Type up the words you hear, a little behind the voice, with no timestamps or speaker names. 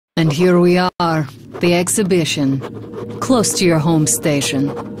And here we are, the exhibition, close to your home station.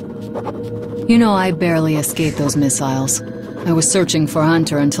 You know, I barely escaped those missiles. I was searching for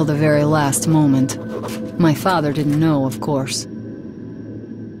Hunter until the very last moment. My father didn't know, of course.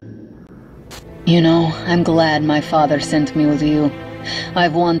 You know, I'm glad my father sent me with you.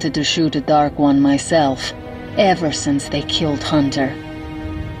 I've wanted to shoot a Dark One myself, ever since they killed Hunter.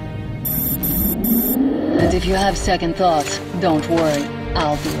 And if you have second thoughts, don't worry,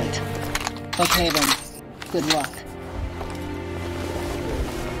 I'll do it. Okay then, good luck.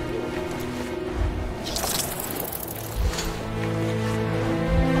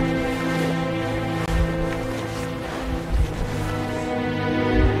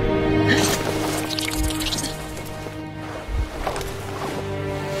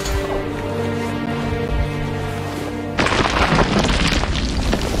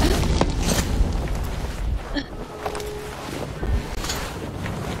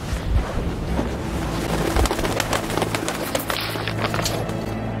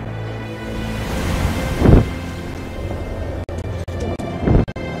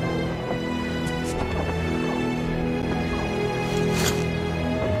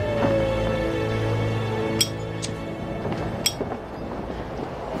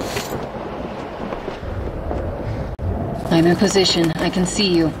 I'm in position. I can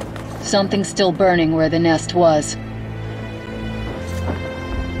see you. Something's still burning where the nest was.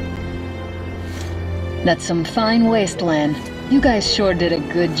 That's some fine wasteland. You guys sure did a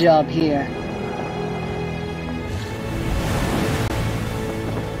good job here.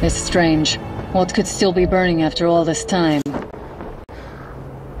 It's strange. What could still be burning after all this time?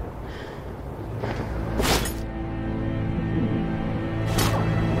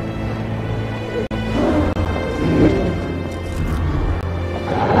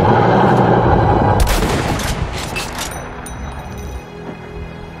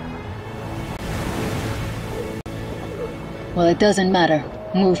 Well, it doesn't matter.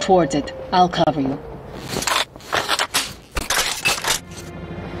 Move towards it. I'll cover you.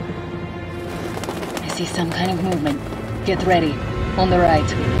 I see some kind of movement. Get ready. On the right.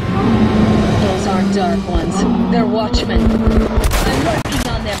 Those aren't Dark Ones. They're Watchmen. I'm working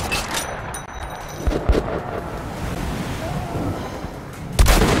on them.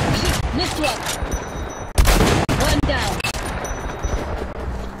 Shit, missed one. One down.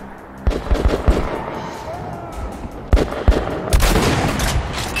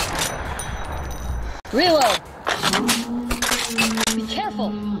 Reload! Be careful!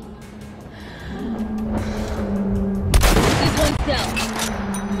 This one's down.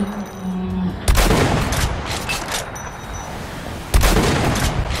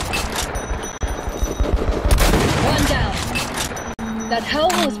 One down. That hell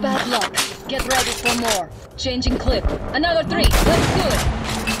was bad luck. Get ready for more. Changing clip. Another 3. Let's do it!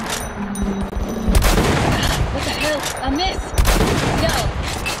 What the hell? A miss! Down.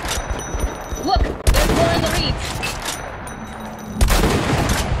 Look! More in the reeds.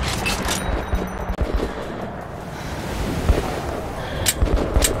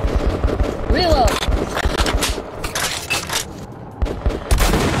 Reload.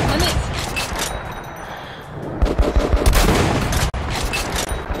 A miss.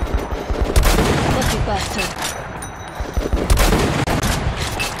 Lucky bastard.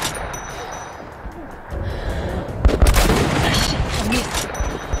 Ah, shit, a miss.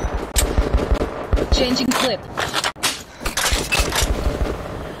 Changing clip.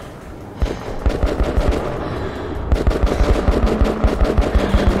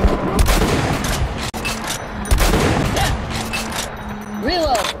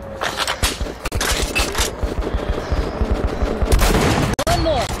 Reload. One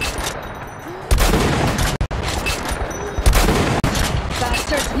more.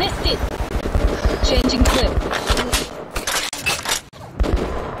 Bastards missed it. Changing clip.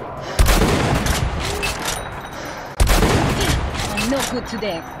 No good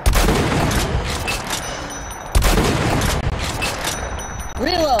today.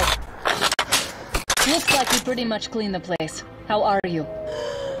 Reload! Looks like we pretty much cleaned the place. How are you?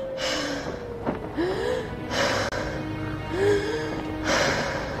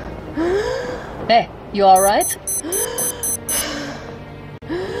 Hey, you alright?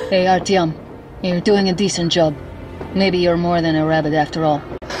 Hey, Artyom. You're doing a decent job. Maybe you're more than a rabbit after all.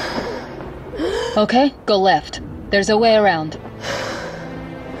 Okay, go left. There's a way around.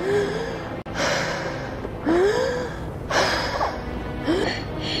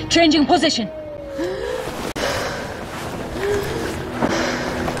 Changing position.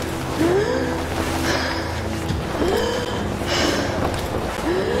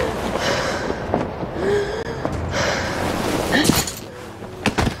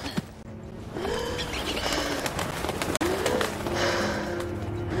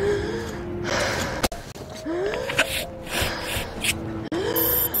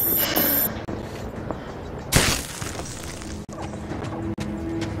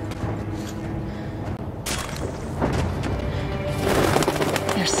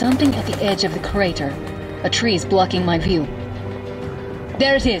 something at the edge of the crater. A tree is blocking my view.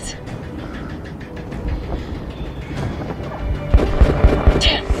 There it is!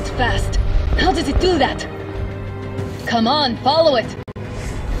 Damn, it's fast! How does it do that? Come on, follow it!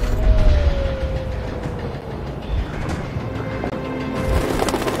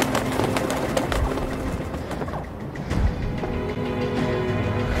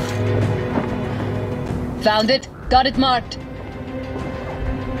 Found it. Got it marked.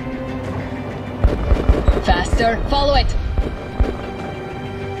 Faster. Follow it.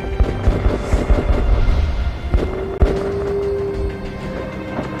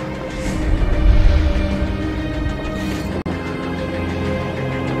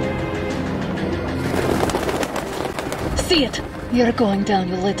 See it. You're going down,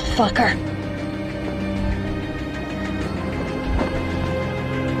 you little fucker.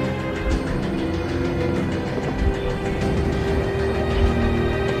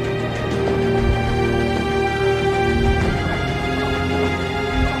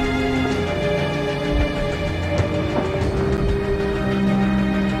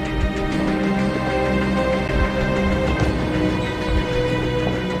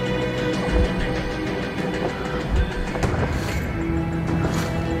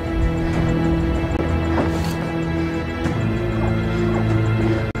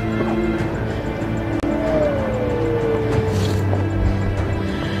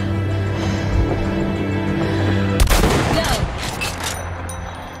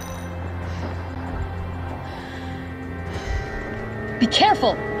 Be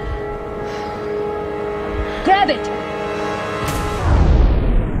careful! Grab it!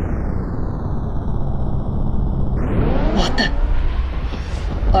 What the?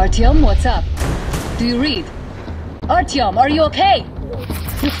 Artyom, what's up? Do you read? Artyom, are you okay?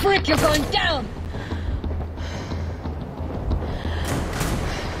 You freak, you're going down!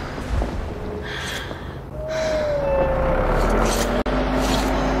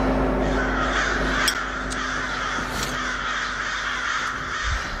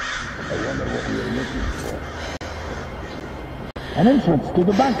 An entrance to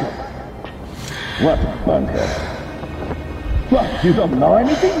the bunker. What bunker? What, you don't know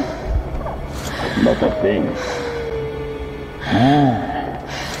anything? Not a thing.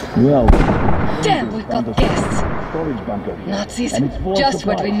 Well... Damn, we've got guests! Storage bunker here. Nazis, and it's full of just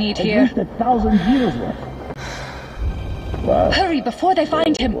what we supplies. need At here. least 1,000 years worth. Well, Hurry before they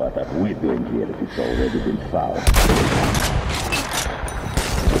find him! what are we doing here if it's already been found?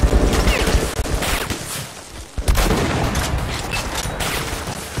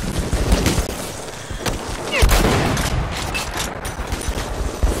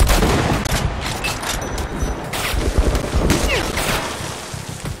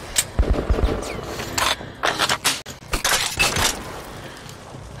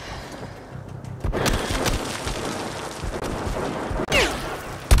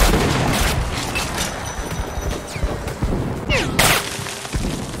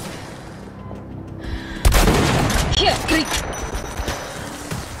 Here, freak!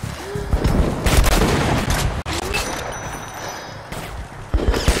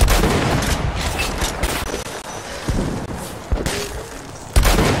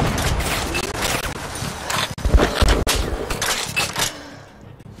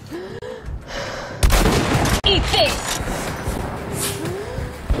 Eat this!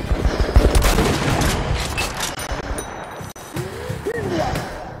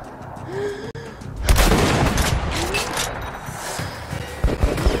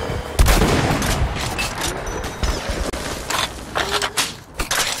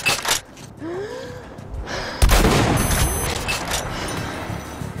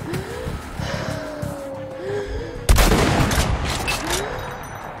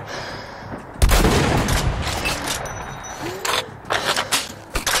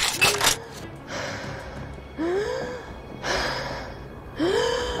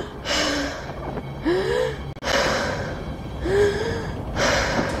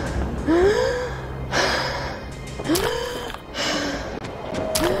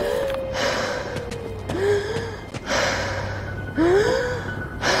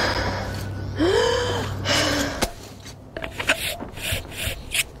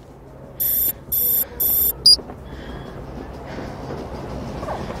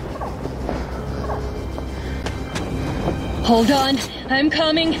 Hold on, I'm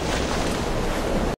coming.